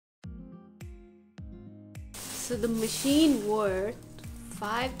So the machine worth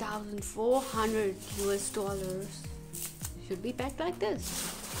 $5,400 should be packed like this.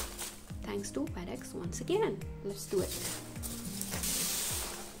 Thanks to FedEx once again. Let's do it.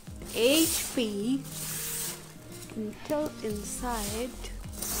 HP Intel inside.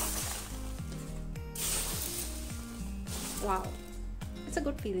 Wow, it's a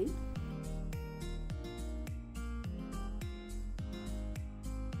good feeling.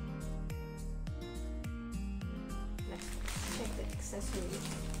 Let's check the accessories.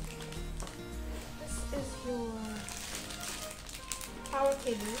 This is your power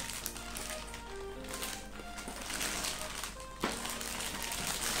cable.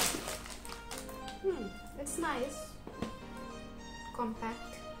 It's nice,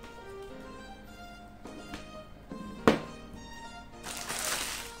 compact.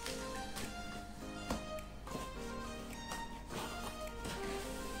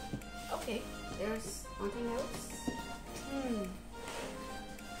 Okay, there's nothing else.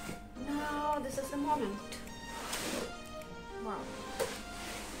 Now this is the moment. Wow.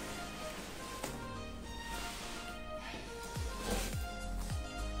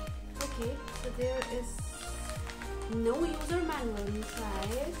 Okay, so there is no user manual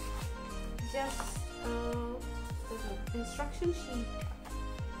inside, just the instruction sheet,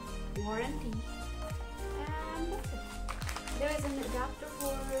 warranty, and that's it. There is an adapter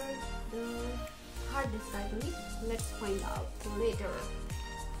for the hard disk, I believe. Let's find out later.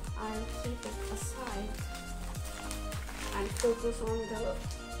 I'll keep it aside and focus on the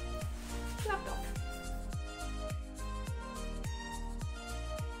laptop.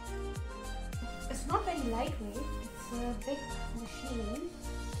 It's not very lightweight, it's a big machine,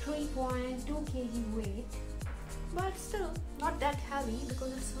 3.2 kg weight, but still not that heavy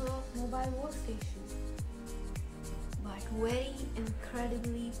because it's a mobile workstation, but very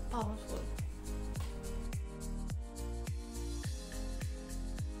incredibly powerful.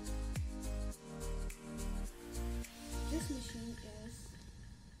 This machine is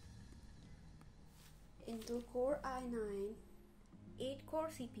Intel Core i9, 8-core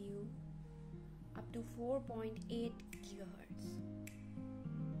CPU, up to 4.8 GHz.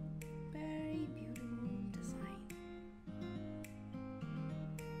 Very beautiful design.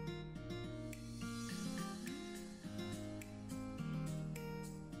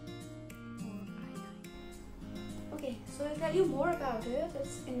 Okay, so I'll tell you more about it.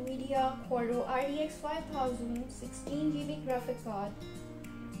 It's NVIDIA Quadro RTX 5000 16GB graphic card,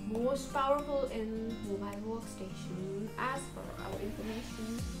 most powerful in mobile workstation as per our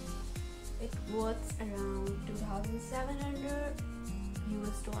information. It worth around $2,700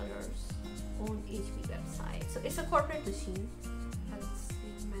 on HP website. So it's a corporate machine, as we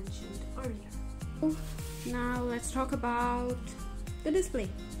mentioned earlier. Now let's talk about the display,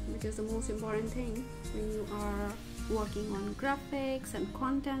 which is the most important thing when you are working on graphics and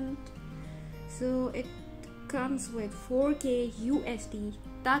content. So it comes with 4K UHD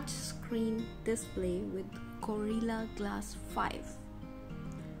touchscreen display with Gorilla Glass 5.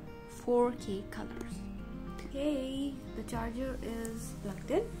 4K colors. Okay, the charger is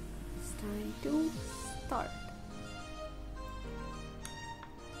plugged in. It's time to start.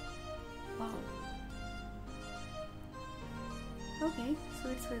 Wow. Okay, so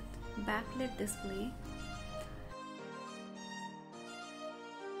it's with backlit display.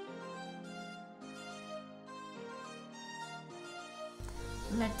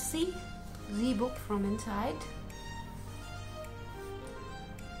 Let's see ZBook from inside.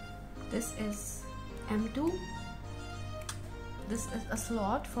 This is M2. This is a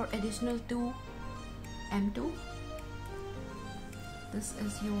slot for additional 2 M2. This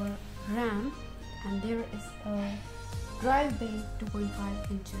is your RAM, and there is a drive bay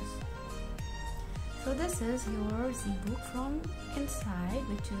 2.5 inches. So this is your ZBook from inside,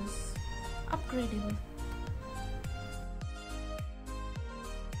 which is upgradable.